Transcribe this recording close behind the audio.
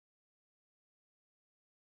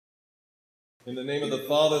In the name of the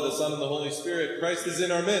Father, the Son, and the Holy Spirit, Christ is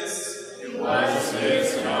in our midst. It was,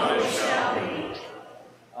 is, and always shall be.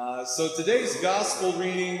 So today's gospel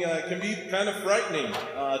reading can be kind of frightening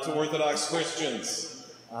to Orthodox Christians.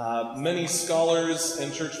 Many scholars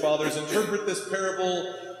and church fathers interpret this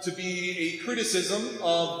parable to be a criticism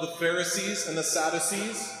of the Pharisees and the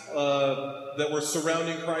Sadducees that were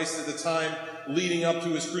surrounding Christ at the time leading up to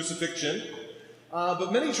his crucifixion.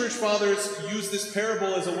 But many church fathers use this parable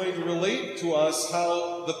as a way to relate to us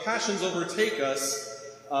how the passions overtake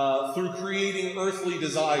us through creating earthly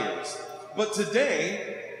desires. But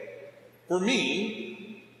today, for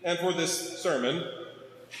me, and for this sermon,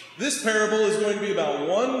 this parable is going to be about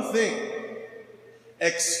one thing: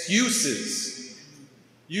 excuses.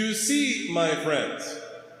 You see, my friends,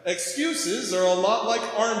 excuses are a lot like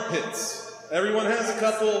armpits. Everyone has a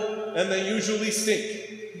couple, and they usually stink.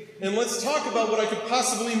 And let's talk about what I could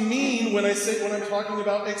possibly mean when I'm talking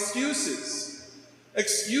about excuses.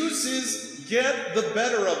 Excuses get the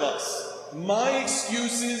better of us. My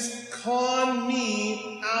excuses con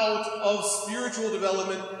me out of spiritual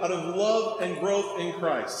development, out of love and growth in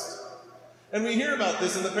Christ. And we hear about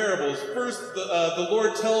this in the parables. First, the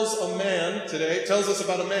Lord tells us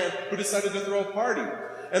about a man who decided to throw a party.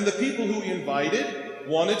 And the people who he invited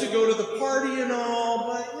wanted to go to the party and all,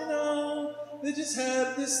 but they just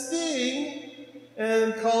had this thing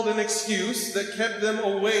and called an excuse that kept them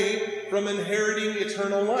away from inheriting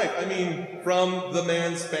eternal life. From the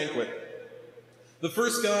man's banquet. The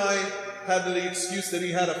first guy had the excuse that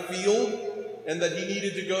he had a field and that he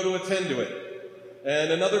needed to go to attend to it.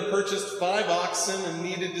 And another purchased 5 oxen and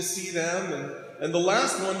needed to see them. And the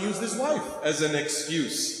last one used his wife as an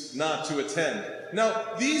excuse not to attend.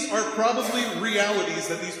 Now, these are probably realities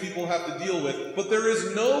that these people have to deal with, but there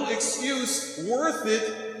is no excuse worth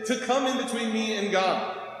it to come in between me and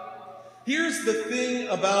God. Here's the thing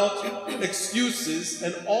about excuses,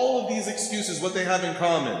 and all of these excuses, what they have in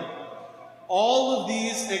common. All of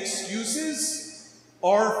these excuses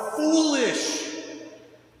are foolish.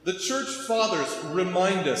 The church fathers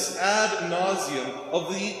remind us ad nauseum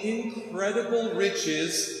of the incredible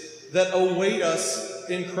riches that await us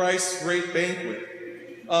in Christ's great banquet.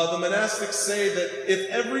 The monastics say that if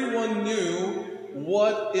everyone knew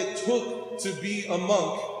what it took to be a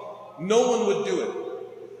monk, no one would do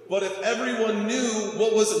it. But if everyone knew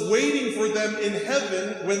what was waiting for them in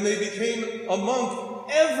heaven when they became a monk,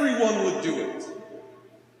 everyone would do it.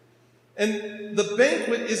 And the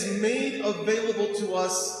banquet is made available to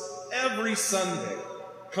us every Sunday,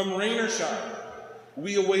 come rain or shine.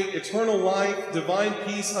 We await eternal life, divine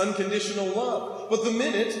peace, unconditional love. But the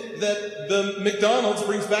minute that the McDonald's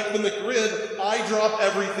brings back the McRib, I drop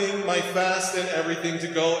everything, my fast and everything, to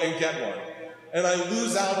go and get one. And I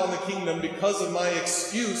lose out on the kingdom because of my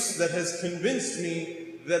excuse that has convinced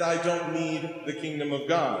me that I don't need the kingdom of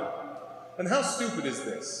God. And how stupid is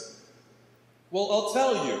this? Well, I'll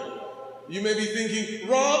tell you. You may be thinking,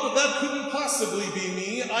 Rob, that couldn't possibly be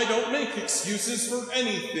me. I don't make excuses for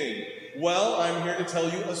anything. Well, I'm here to tell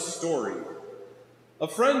you a story. A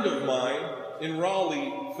friend of mine in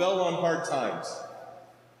Raleigh fell on hard times.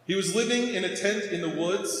 He was living in a tent in the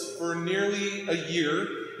woods for nearly a year.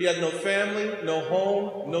 He had no family, no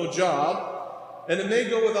home, no job. And it may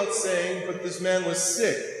go without saying, but this man was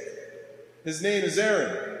sick. His name is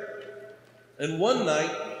Aaron. And one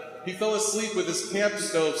night, he fell asleep with his camp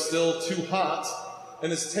stove still too hot,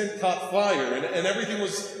 and his tent caught fire, and everything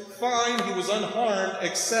was fine. He was unharmed,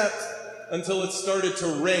 except until it started to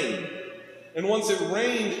rain. And once it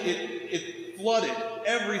rained, it flooded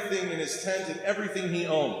everything in his tent and everything he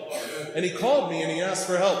owned. And he called me and he asked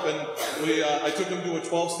for help, and I took him to a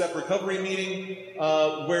 12-step recovery meeting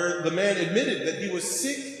where the man admitted that he was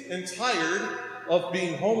sick and tired of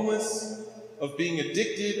being homeless, of being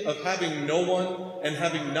addicted, of having no one and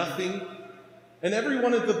having nothing. And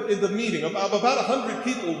everyone in the meeting, about 100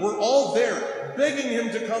 people, were all there begging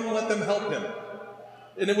him to come let them help him.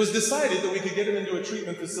 And it was decided that we could get him into a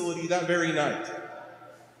treatment facility that very night.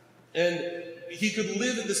 And he could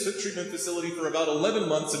live at this treatment facility for about 11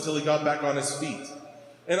 months until he got back on his feet.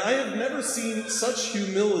 And I have never seen such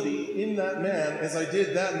humility in that man as I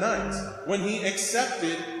did that night when he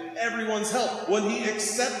accepted everyone's help, when he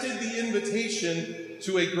accepted the invitation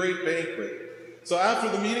to a great banquet. So after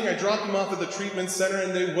the meeting, I dropped him off at the treatment center,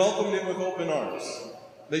 and they welcomed him with open arms.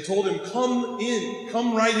 They told him, come in,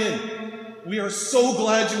 come right in. We are so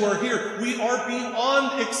glad you are here. We are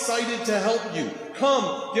beyond excited to help you.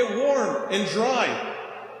 Come, get warm and dry.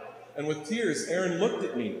 And with tears, Aaron looked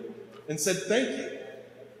at me and said, thank you.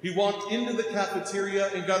 He walked into the cafeteria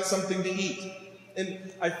and got something to eat.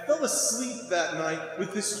 And I fell asleep that night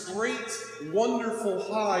with this great, wonderful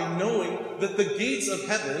high, knowing that the gates of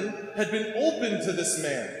heaven had been opened to this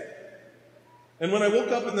man. And when I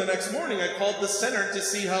woke up in the next morning, I called the center to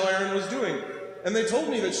see how Aaron was doing. And they told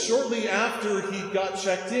me that shortly after he got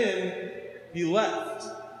checked in, he left.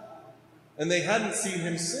 And they hadn't seen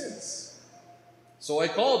him since. So I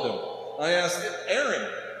called him. I asked,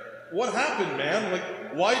 Aaron, what happened, man?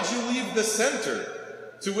 Why'd you leave the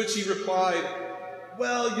center? To which he replied,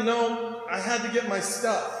 well, I had to get my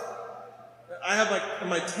stuff. I have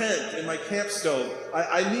my tent and my camp stove.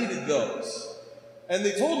 I needed those. And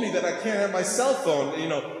they told me that I can't have my cell phone.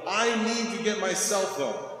 I need to get my cell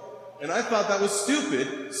phone. And I thought that was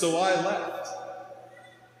stupid, so I left.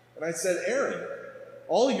 And I said, Aaron,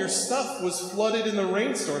 all your stuff was flooded in the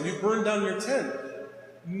rainstorm. You burned down your tent.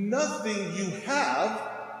 Nothing you have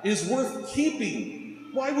is worth keeping.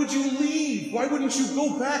 Why would you leave? Why wouldn't you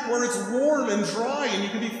go back where it's warm and dry and you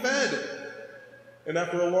can be fed? And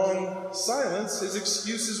after a long silence, his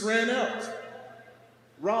excuses ran out.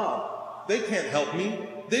 Rob, they can't help me.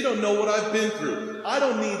 They don't know what I've been through. I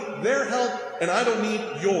don't need their help, and I don't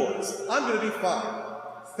need yours. I'm going to be fine.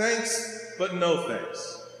 Thanks, but no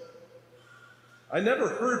thanks. I never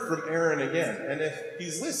heard from Aaron again, and if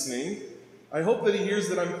he's listening, I hope that he hears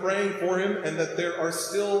that I'm praying for him and that there are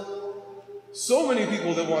still so many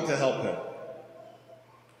people that want to help him.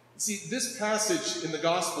 See, this passage in the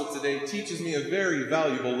gospel today teaches me a very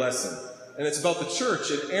valuable lesson, and it's about the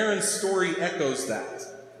church, and Aaron's story echoes that.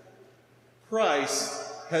 Christ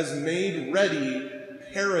has made ready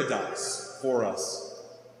paradise for us.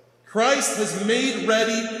 Christ has made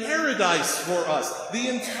ready paradise for us. The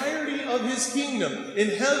entirety of his kingdom in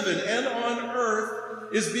heaven and on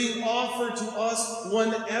earth is being offered to us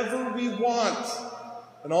whenever we want.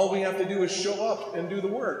 And all we have to do is show up and do the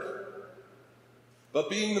work. But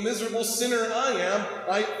being the miserable sinner I am,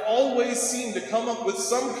 I always seem to come up with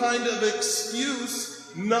some kind of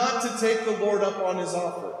excuse not to take the Lord up on his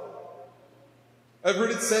offer. I've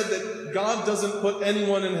heard it said that God doesn't put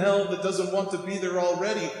anyone in hell that doesn't want to be there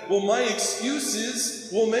already. Well, my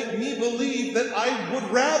excuses will make me believe that I would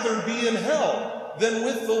rather be in hell than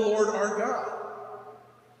with the Lord our God.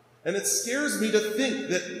 And it scares me to think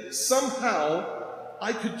that somehow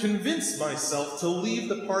I could convince myself to leave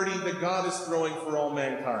the party that God is throwing for all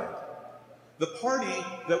mankind. The party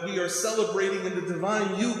that we are celebrating in the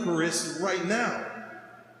divine Eucharist right now.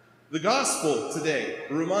 The gospel today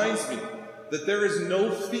reminds me that there is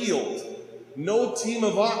no field, no team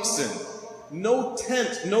of oxen, no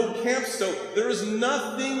tent, no camp stove. There is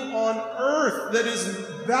nothing on earth that is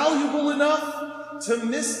valuable enough to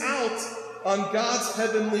miss out on God's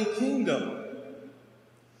heavenly kingdom.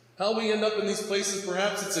 How we end up in these places,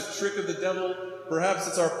 perhaps it's a trick of the devil, perhaps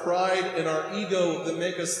it's our pride and our ego that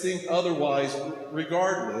make us think otherwise.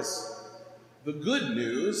 Regardless, the good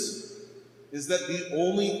news is that the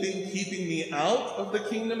only thing keeping me out of the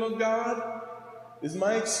kingdom of God is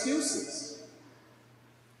my excuses.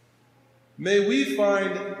 May we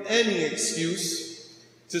find any excuse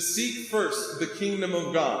to seek first the kingdom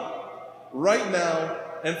of God, right now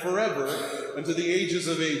and forever, and to the ages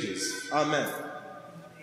of ages. Amen.